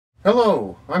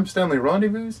Hello, I'm Stanley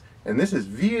Rendesvouse, and this is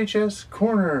VHS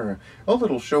Corner, a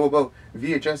little show about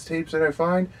VHS tapes that I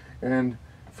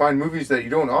find movies that you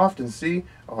don't often see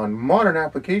on modern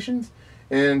applications,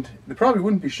 and they probably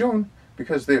wouldn't be shown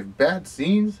because they have bad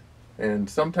scenes, and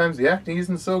sometimes the acting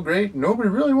isn't so great. Nobody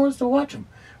really wants to watch them.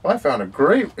 Well, I found a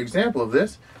great example of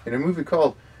this in a movie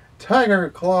called Tiger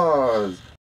Claws.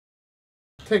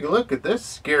 Take a look at this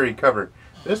scary cover.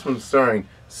 This one's starring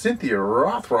Cynthia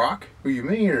Rothrock, who you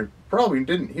may or probably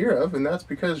didn't hear of, and that's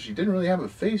because she didn't really have a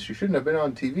face. She shouldn't have been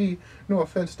on TV. No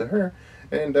offense to her.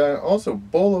 And also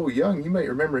Bolo Young, you might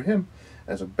remember him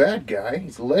as a bad guy.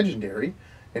 He's legendary,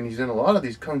 and he's in a lot of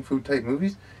these kung fu type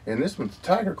movies. And this one's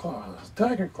Tiger Claws,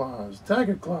 Tiger Claws,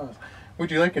 Tiger Claws.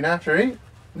 Would you like an after 8?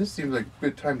 This seems like a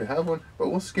good time to have one, but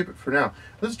we'll skip it for now.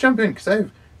 Let's jump in, because I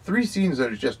have 3 scenes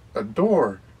that I just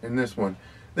adore in this one.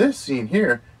 This scene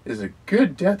here is a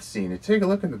good death scene. And take a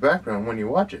look in the background when you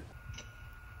watch it.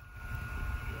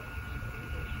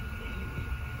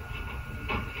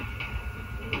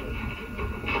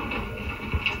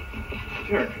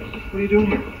 Jared, what are you doing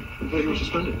here? I thought you were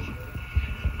suspended.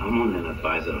 I'm on an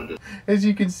advisor on this. As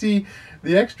you can see,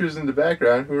 the extras in the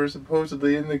background who are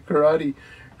supposedly in the karate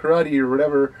or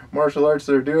whatever martial arts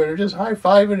they're doing are just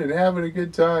high-fiving and having a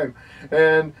good time.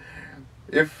 And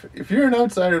if you're an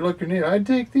outsider looking in, I'd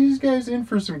take these guys in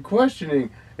for some questioning.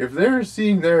 If they're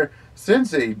seeing their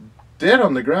sensei dead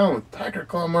on the ground with tiger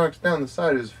claw marks down the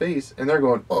side of his face, and they're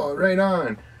going, "Oh, right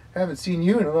on. Haven't seen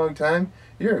you in a long time.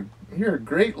 You're a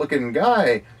great looking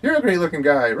guy. You're a great looking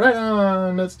guy. Right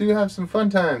on. Let's have some fun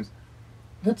times."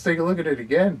 Let's take a look at it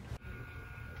again.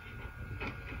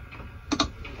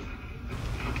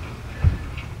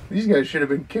 These guys should have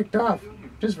been kicked off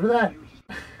just for that.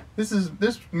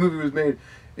 This movie was made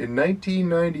in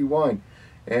 1991,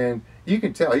 and you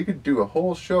can tell you could do a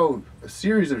whole show, a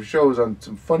series of shows on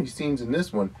some funny scenes in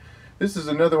this one. This is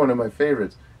another one of my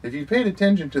favorites. If you paid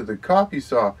attention to the cop you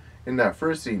saw in that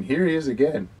first scene, here he is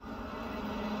again.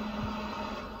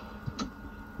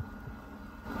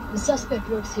 The suspect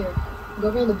works here. Go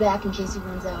around the back in case he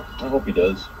runs out. I hope he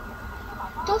does.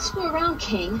 Don't screw around,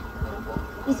 King.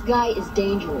 This guy is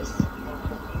dangerous.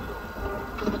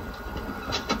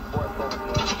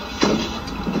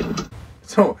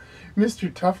 So,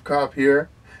 Mr. Tough Cop here,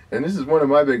 and this is one of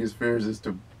my biggest fears, is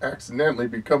to accidentally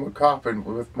become a cop, and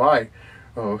with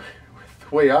the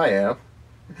way I am,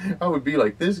 I would be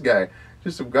like this guy,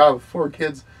 just some guy with 4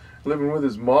 kids living with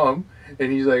his mom,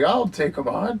 and he's like, "I'll take him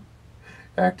on,"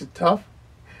 acted tough,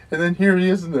 and then here he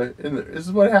is this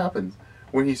is what happens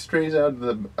when he strays out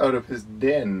of his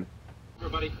den.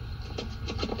 Everybody.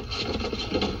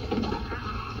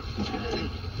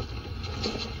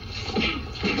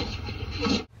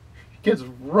 Gets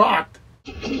rocked.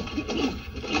 Hands in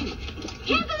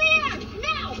the air!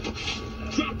 Now!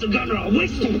 Drop the gun or I'll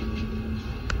waste it!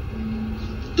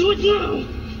 Do it now!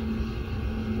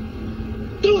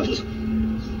 Do it!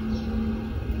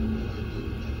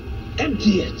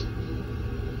 Empty it!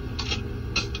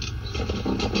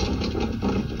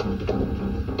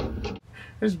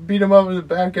 Just beat him up in the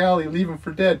back alley, leave him for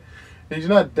dead. And he's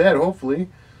not dead, hopefully.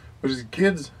 But his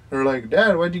kids are like,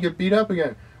 "Dad, why'd you get beat up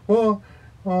again?" "Well,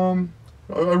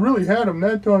 I really had him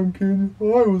that time, kid.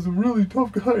 Oh, I was a really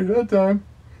tough guy that time."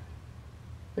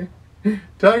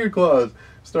 Tiger Claws,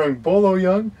 starring Bolo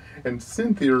Young and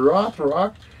Cynthia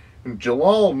Rothrock and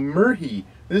Jalal Murhi.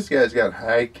 This guy's got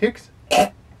high kicks.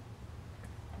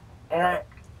 Oh,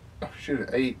 shoot,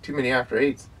 I ate too many after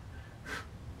 8s.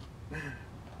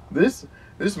 This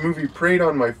movie preyed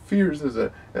on my fears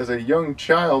as a young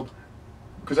child,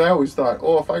 because I always thought,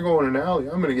 oh, if I go in an alley,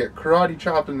 I'm going to get karate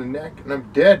chopped in the neck and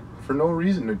I'm dead for no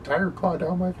reason. A tiger claw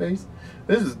down my face.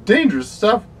 This is dangerous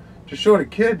stuff to show to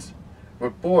kids.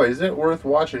 But boy, is it worth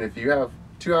watching if you have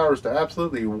 2 hours to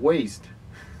absolutely waste.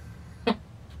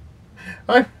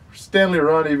 I'm Stanley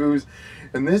Rendesvouse,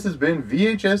 and this has been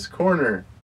VHS Corner.